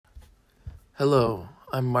Hello,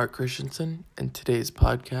 I'm Mark Christensen, and today's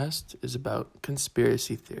podcast is about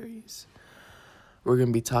conspiracy theories. We're going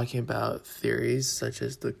to be talking about theories such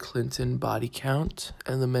as the Clinton body count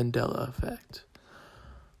and the Mandela effect.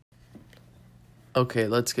 Okay,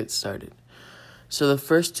 let's get started. So the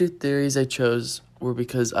first two theories I chose were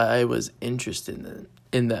because I was interested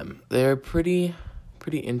in them. They're pretty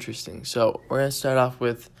interesting. So we're going to start off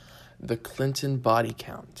with the Clinton body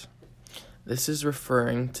count. This is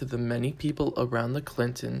referring to the many people around the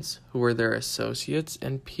Clintons who were their associates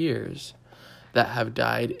and peers that have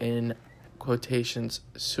died in, quotations,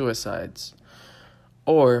 suicides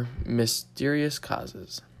or mysterious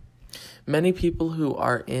causes. Many people who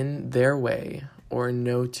are in their way or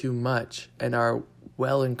know too much and are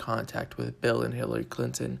well in contact with Bill and Hillary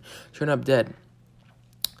Clinton turn up dead.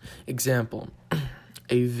 Example,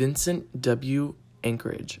 a Vincent W.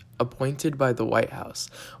 Anchorage, appointed by the White House,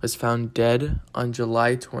 was found dead on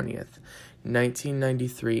July 20th,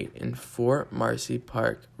 1993 in Fort Marcy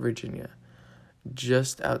Park, Virginia,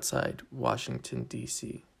 just outside Washington,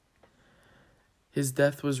 D.C. His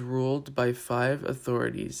death was ruled by 5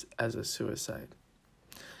 authorities as a suicide.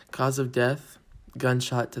 Cause of death,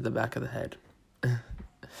 gunshot to the back of the head.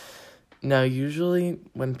 Now, usually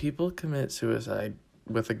when people commit suicide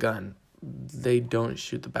with a gun, they don't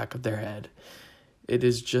shoot the back of their head. It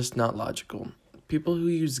is just not logical. People who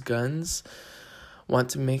use guns want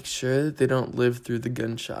to make sure that they don't live through the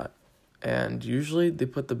gunshot, and usually they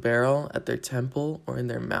put the barrel at their temple or in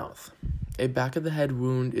their mouth. A back of the head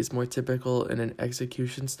wound is more typical in an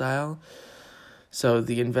execution style, so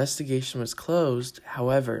the investigation was closed.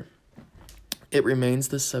 However, it remains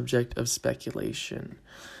the subject of speculation,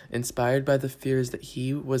 inspired by the fears that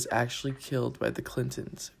he was actually killed by the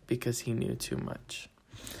Clintons because he knew too much.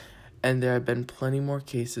 And there have been plenty more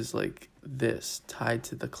cases like this tied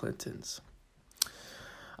to the Clintons.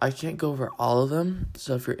 I can't go over all of them,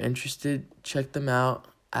 so if you're interested, check them out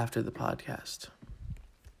after the podcast.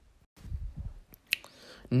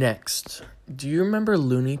 Next, do you remember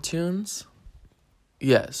Looney Tunes?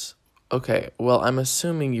 Yes. Okay, well, I'm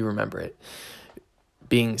assuming you remember it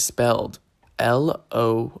being spelled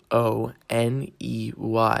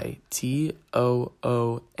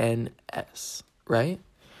LooneyToons, right?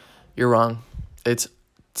 You're wrong. It's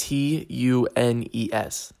Tunes,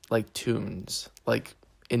 like tunes, like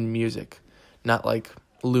in music, not like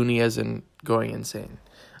loony as in going insane.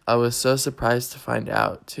 I was so surprised to find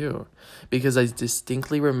out, too, because I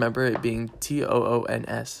distinctly remember it being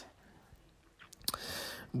Toons.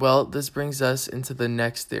 Well, this brings us into the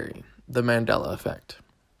next theory, the Mandela effect.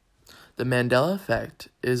 The Mandela effect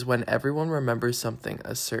is when everyone remembers something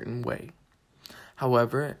a certain way.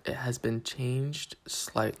 However, it has been changed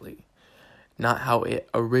slightly, not how it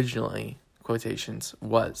originally, quotations,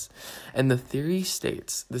 was. And the theory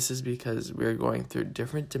states this is because we are going through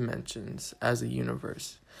different dimensions as a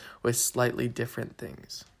universe with slightly different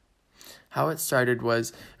things. How it started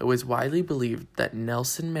was, it was widely believed that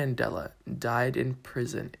Nelson Mandela died in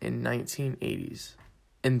prison in the 1980s.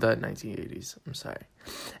 And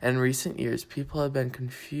in recent years, people have been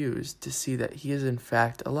confused to see that he is in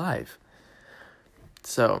fact alive.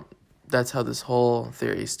 So that's how this whole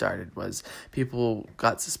theory started, was people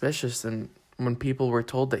got suspicious, and when people were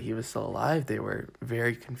told that he was still alive, they were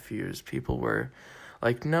very confused. People were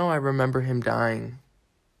like, no, I remember him dying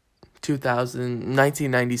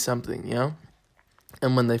 1990 something, you know?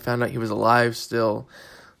 And when they found out he was alive still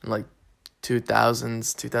in like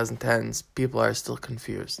 2000s, 2010s, people are still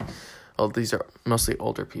confused. Well, these are mostly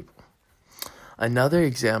older people. Another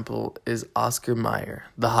example is Oscar Mayer,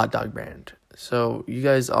 the hot dog brand. So you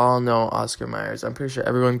guys all know Oscar Mayer's. I'm pretty sure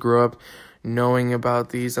everyone grew up knowing about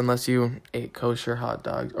these, unless you ate kosher hot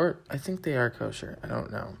dogs. Or I think they are kosher. I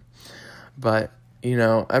don't know. But, you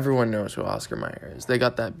know, everyone knows who Oscar Mayer is. They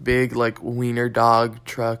got that big, like, wiener dog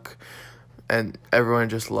truck, and everyone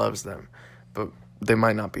just loves them. But they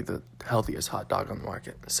might not be the healthiest hot dog on the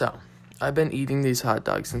market. So I've been eating these hot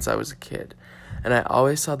dogs since I was a kid, and I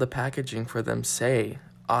always saw the packaging for them say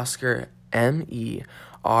Oscar Meyer,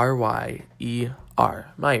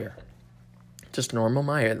 Meyer. Just normal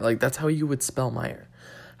Meyer. Like, that's how you would spell Meyer.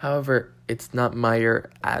 However, it's not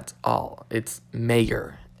Meyer at all. It's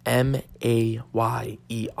Mayer, Mayer.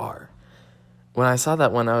 When I saw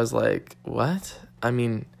that one, I was like, what? I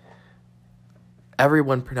mean,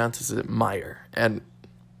 everyone pronounces it Meyer, and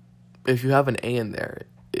if you have an A in there,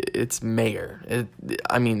 it's Mayer.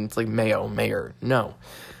 It's like Mayer. No,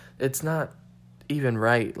 it's not even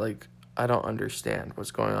right. Like, I don't understand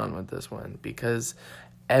what's going on with this one, because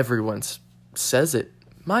everyone says it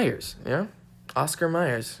Myers, yeah? Oscar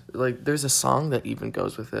Myers. Like, there's a song that even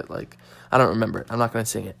goes with it. Like, I don't remember it. I'm not going to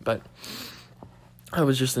sing it, but I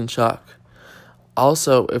was just in shock.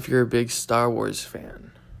 Also, if you're a big Star Wars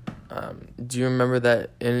fan, do you remember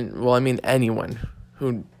that anyone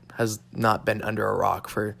who has not been under a rock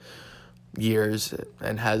for years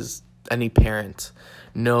and has any parent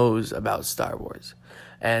knows about Star Wars.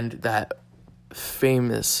 And that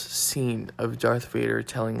famous scene of Darth Vader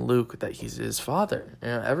telling Luke that he's his father.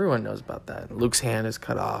 Everyone knows about that. Luke's hand is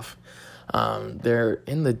cut off. They're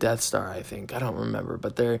in the Death Star, I think. I don't remember,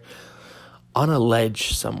 but they're on a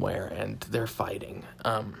ledge somewhere and they're fighting.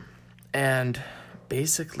 And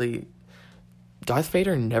basically, Darth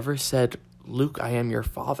Vader never said, "Luke, I am your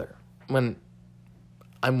father," when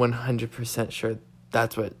I'm 100% sure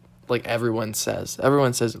that's what, everyone says.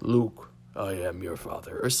 Everyone says, "Luke, I am your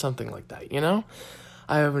father," or something like that,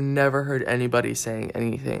 I have never heard anybody saying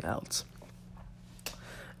anything else.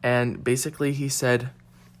 And basically he just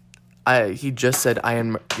said, "I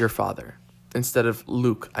am your father," instead of,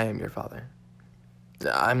 "Luke, I am your father."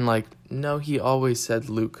 I'm like, no, he always said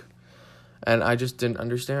Luke. And I just didn't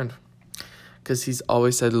understand. Because he's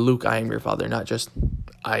always said, "Luke, I am your father," not just,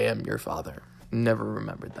 "I am your father." Never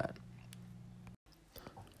remembered that.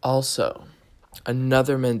 Also,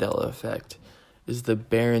 another Mandela effect is the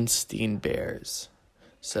Berenstain Bears.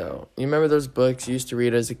 So, you remember those books you used to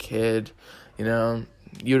read as a kid?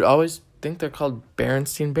 You'd always think they're called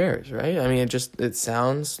Berenstain Bears, right? I mean, it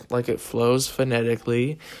sounds like it flows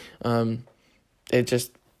phonetically. It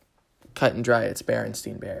just cut and dry, it's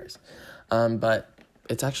Berenstain Bears. But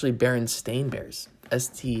it's actually Berenstain Bears,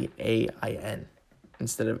 Stain,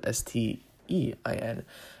 instead of Stein.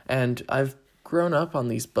 And I've grown up on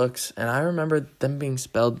these books, and I remember them being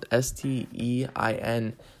spelled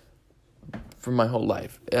Stein for my whole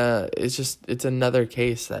life. It's another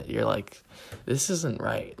case that you're like, this isn't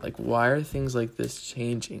right. Why are things like this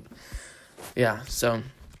changing? Yeah, so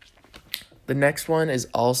the next one is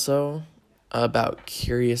also about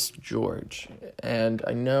Curious George. And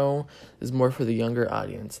I know this is more for the younger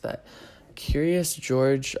audience, that Curious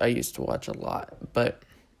George I used to watch a lot, but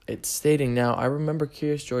it's stating now, I remember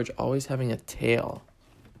Curious George always having a tail.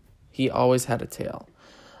 He always had a tail.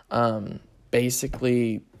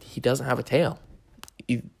 Basically, he doesn't have a tail.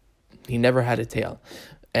 He never had a tail.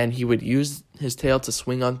 And he would use his tail to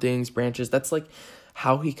swing on things, branches. That's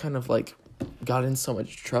how he kind of got in so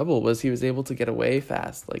much trouble, was he was able to get away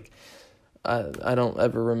fast. I don't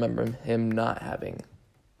ever remember him not having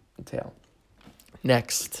a tail.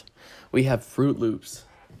 Next, we have Fruit Loops.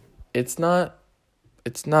 It's not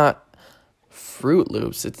Fruit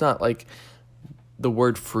Loops. It's not the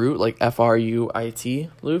word fruit,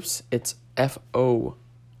 Fruit loops. It's FROOT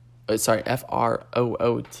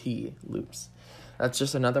loops. That's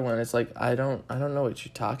just another one. It's I don't know what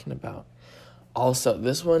you're talking about. Also,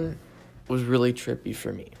 this one was really trippy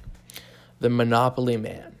for me. The Monopoly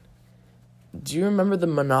Man. Do you remember the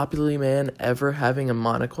Monopoly Man ever having a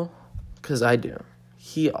monocle? Because I do.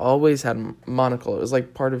 He always had a monocle. It was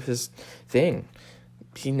part of his thing.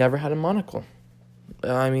 He never had a monocle.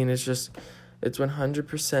 I mean, it's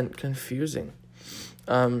 100% confusing.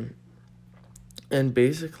 And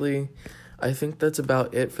basically, I think that's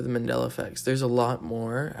about it for the Mandela effects. There's a lot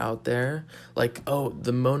more out there.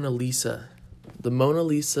 The Mona Lisa. The Mona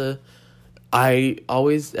Lisa,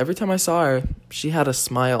 every time I saw her, she had a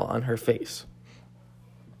smile on her face.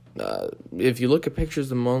 If you look at pictures of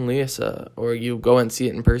the Mona Lisa, or you go and see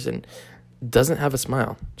it in person, doesn't have a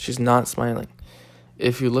smile. She's not smiling.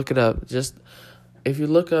 If you look it up, if you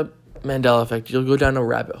look up Mandela effect, you'll go down a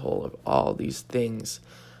rabbit hole of all these things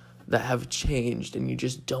that have changed, and you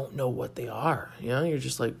just don't know what they are. You're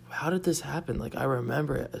just like, how did this happen? I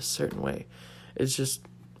remember it a certain way. It's just,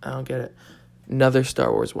 I don't get it. Another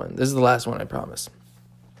Star Wars one. This is the last one, I promise.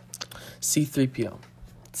 C-3PO.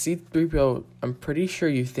 C-3PO, I'm pretty sure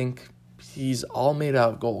you think he's all made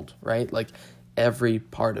out of gold, right? Every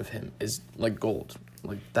part of him is gold.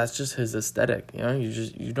 That's just his aesthetic,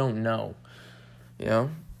 you don't know,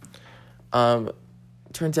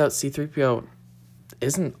 turns out C-3PO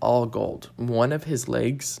isn't all gold. One of his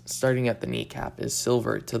legs, starting at the kneecap, is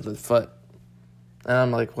silver to the foot. And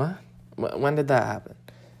I'm like, what? When did that happen?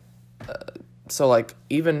 So,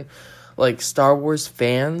 even, Star Wars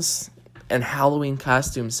fans and Halloween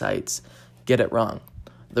costume sites get it wrong.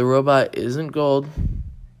 The robot isn't gold.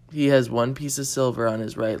 He has one piece of silver on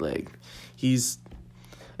his right leg. It's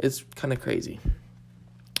kind of crazy.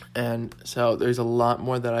 And so there's a lot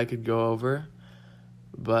more that I could go over,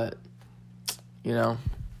 but,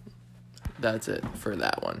 that's it for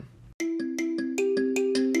that one.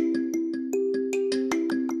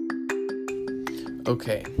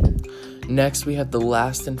 Okay, next we have the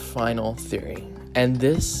last and final theory. And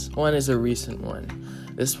this one is a recent one.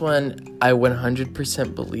 This one I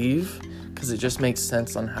 100% believe, because it just makes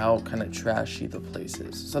sense on how kind of trashy the place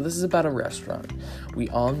is. So this is about a restaurant. We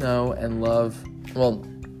all know and love, well,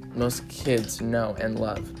 most kids know and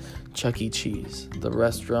love Chuck E. Cheese, the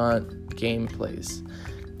restaurant game place.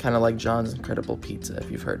 Kind of like John's Incredible Pizza, if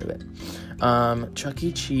you've heard of it. Chuck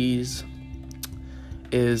E. Cheese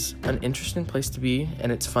is an interesting place to be,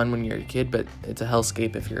 and it's fun when you're a kid, but it's a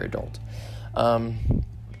hellscape if you're an adult.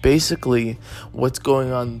 Basically, what's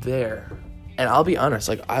going on there, and I'll be honest,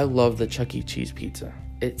 like, I love the Chuck E. Cheese pizza.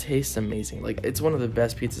 It tastes amazing. Like, it's one of the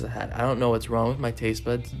best pizzas I had. I don't know what's wrong with my taste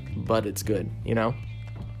buds, but it's good, you know?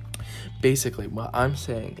 Basically, what I'm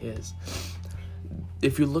saying is,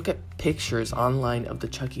 if you look at pictures online of the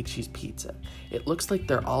Chuck E. Cheese pizza, it looks like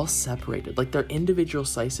they're all separated. Like they're individual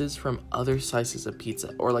slices from other slices of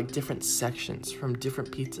pizza, or like different sections from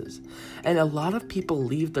different pizzas. And a lot of people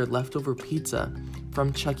leave their leftover pizza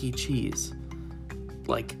from Chuck E. Cheese,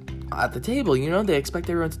 like, at the table, you know, they expect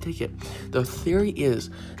everyone to take it. The theory is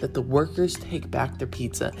that the workers take back their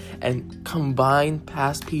pizza and combine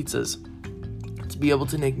past pizzas to be able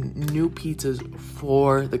to make new pizzas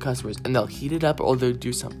for the customers, and they'll heat it up or they'll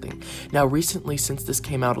do something. Now, recently, since this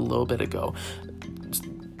came out a little bit ago,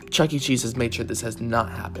 Chuck E. Cheese has made sure this has not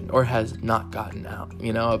happened or has not gotten out,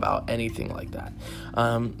 you know, about anything like that.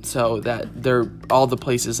 So that all the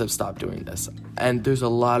places have stopped doing this, and there's a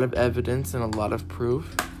lot of evidence and a lot of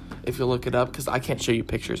proof if you look it up, because I can't show you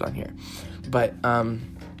pictures on here, but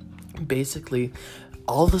basically,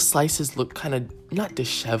 all the slices look kind of not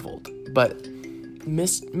disheveled, but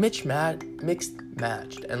mixed, matched,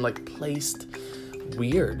 and like placed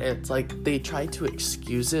weird. And it's like they tried to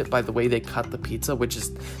excuse it by the way they cut the pizza,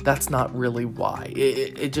 that's not really why.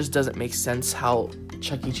 It just doesn't make sense how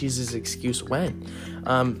Chuck E. Cheese's excuse went.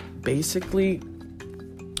 Basically,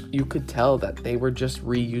 you could tell that they were just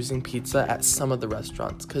reusing pizza at some of the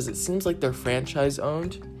restaurants, because it seems like they're franchise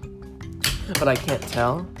owned, but I can't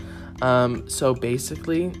tell. So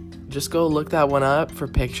basically, just go look that one up for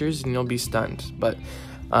pictures and you'll be stunned. But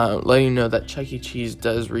letting you know that Chuck E. Cheese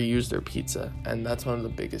does reuse their pizza, and that's one of the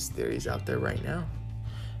biggest theories out there right now.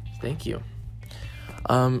 Thank you.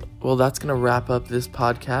 Well, that's going to wrap up this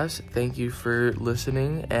podcast. Thank you for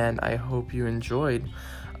listening, and I hope you enjoyed.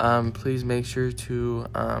 Please make sure to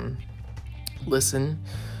listen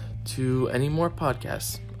to any more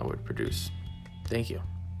podcasts I would produce. Thank you.